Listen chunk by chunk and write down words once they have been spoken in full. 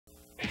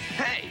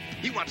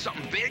You want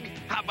something big?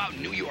 How about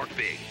New York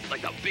big?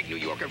 Like the Big New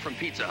Yorker from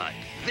Pizza Hut.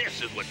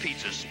 This is what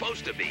pizza's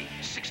supposed to be.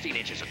 16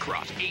 inches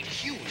across, 8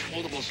 huge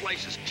foldable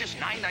slices, just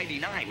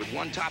 $9.99 with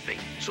one topping.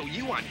 So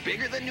you want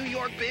bigger than New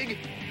York big?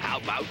 How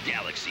about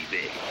Galaxy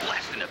big?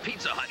 Blast into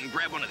Pizza Hut and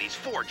grab one of these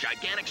 4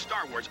 gigantic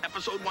Star Wars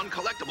Episode 1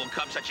 collectible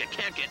cups that you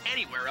can't get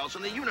anywhere else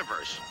in the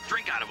universe.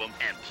 Drink out of them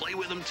and play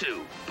with them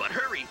too. But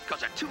hurry,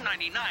 because at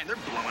 $2.99, they're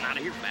blowing out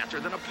of here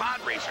faster than a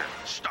pod racer.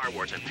 Star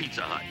Wars and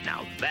Pizza Hut.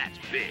 Now that's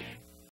big.